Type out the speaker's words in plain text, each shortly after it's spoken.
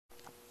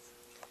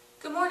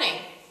Good morning.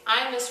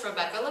 I'm Miss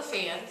Rebecca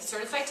LaFan,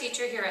 certified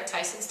teacher here at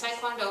Tyson's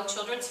Taekwondo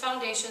Children's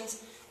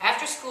Foundation's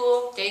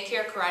after-school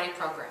daycare karate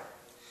program.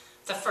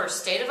 The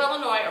first state of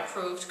Illinois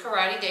approved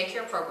karate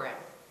daycare program.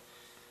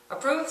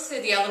 Approved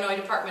through the Illinois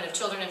Department of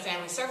Children and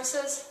Family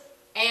Services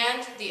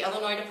and the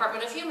Illinois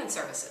Department of Human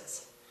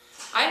Services.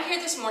 I'm here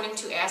this morning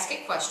to ask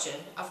a question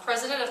of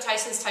President of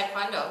Tyson's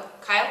Taekwondo,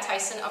 Kyle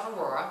Tyson of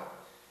Aurora,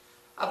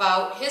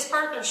 about his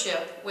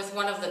partnership with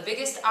one of the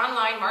biggest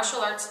online martial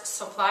arts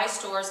supply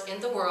stores in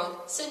the world,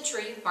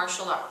 Century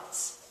Martial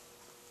Arts.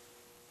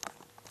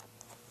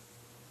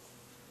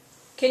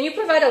 Can you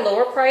provide a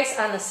lower price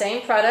on the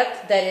same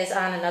product that is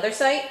on another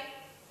site?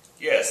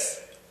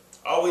 Yes.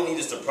 All we need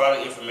is the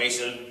product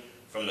information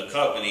from the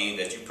company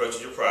that you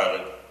purchased your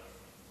product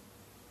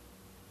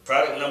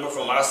number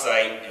from our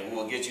site, and we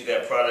will get you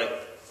that product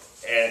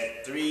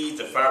at 3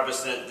 to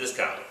 5%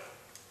 discount.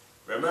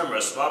 Remember,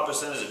 a small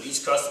percentage of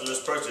each customer's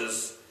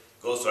purchase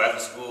goes to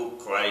after-school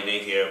karate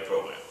daycare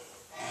program.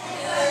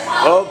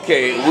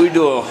 Okay, we're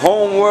doing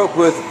homework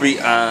with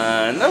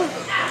Brianna.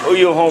 Oh,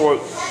 your homework.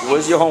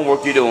 What's your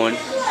homework you're doing?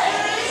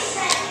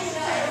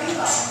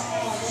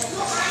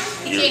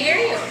 He can't hear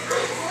you.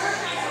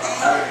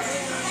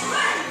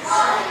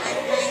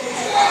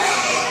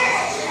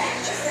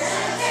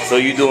 So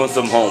you're doing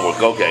some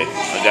homework. Okay,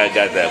 I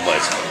got that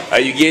much.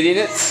 Are you getting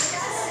it?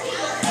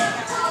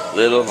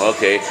 Little?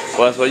 Okay.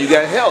 Well, that's why you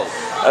got help.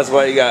 That's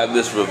why you got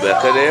Miss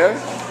Rebecca there.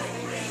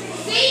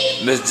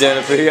 Miss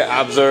Jennifer here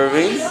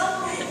observing.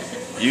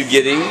 You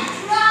getting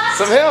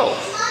some help.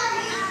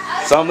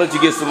 So I'm going to let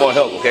you get some more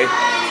help, okay?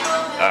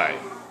 Alright.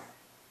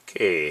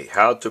 Okay,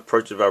 how to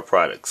purchase our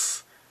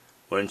products.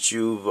 Once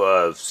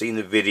you've seen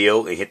the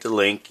video and hit the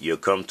link, you'll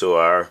come to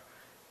our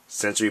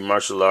Century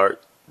Martial Art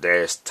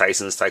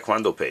Tyson's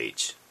Taekwondo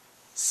page.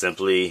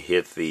 Simply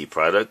hit the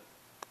product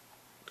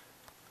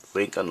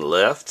link on the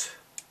left,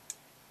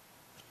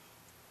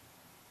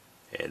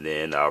 and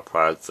then our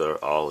products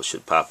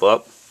should pop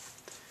up,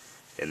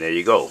 and there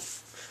you go.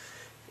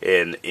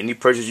 And any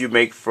purchase you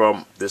make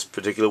from this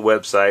particular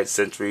website,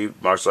 Century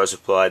Martial Arts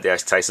Supply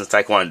Tyson's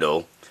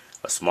Taekwondo,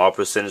 a small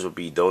percentage will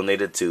be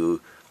donated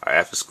to our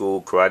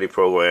after-school karate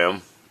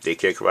program,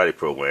 daycare karate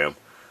program.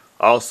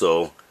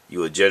 Also, you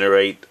will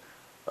generate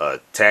a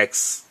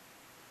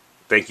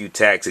thank you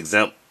tax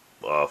exempt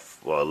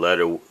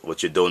letter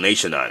with your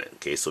donation on it.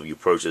 Okay, so if you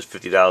purchase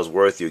 $50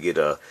 worth, you'll get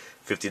a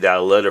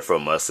 $50 letter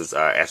from us, since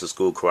our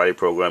after-school karate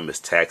program is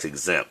tax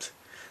exempt.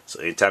 So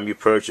anytime you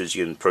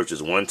can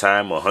purchase one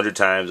time or 100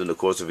 times in the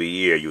course of a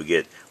year. You'll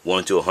get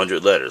 1 to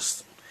 100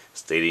 letters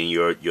stating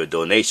your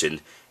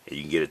donation, and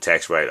you can get a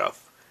tax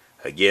write-off.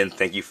 Again,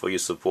 thank you for your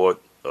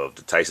support of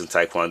the Tyson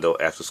Taekwondo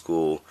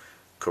after-school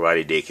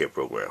karate daycare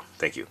program.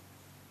 Thank you.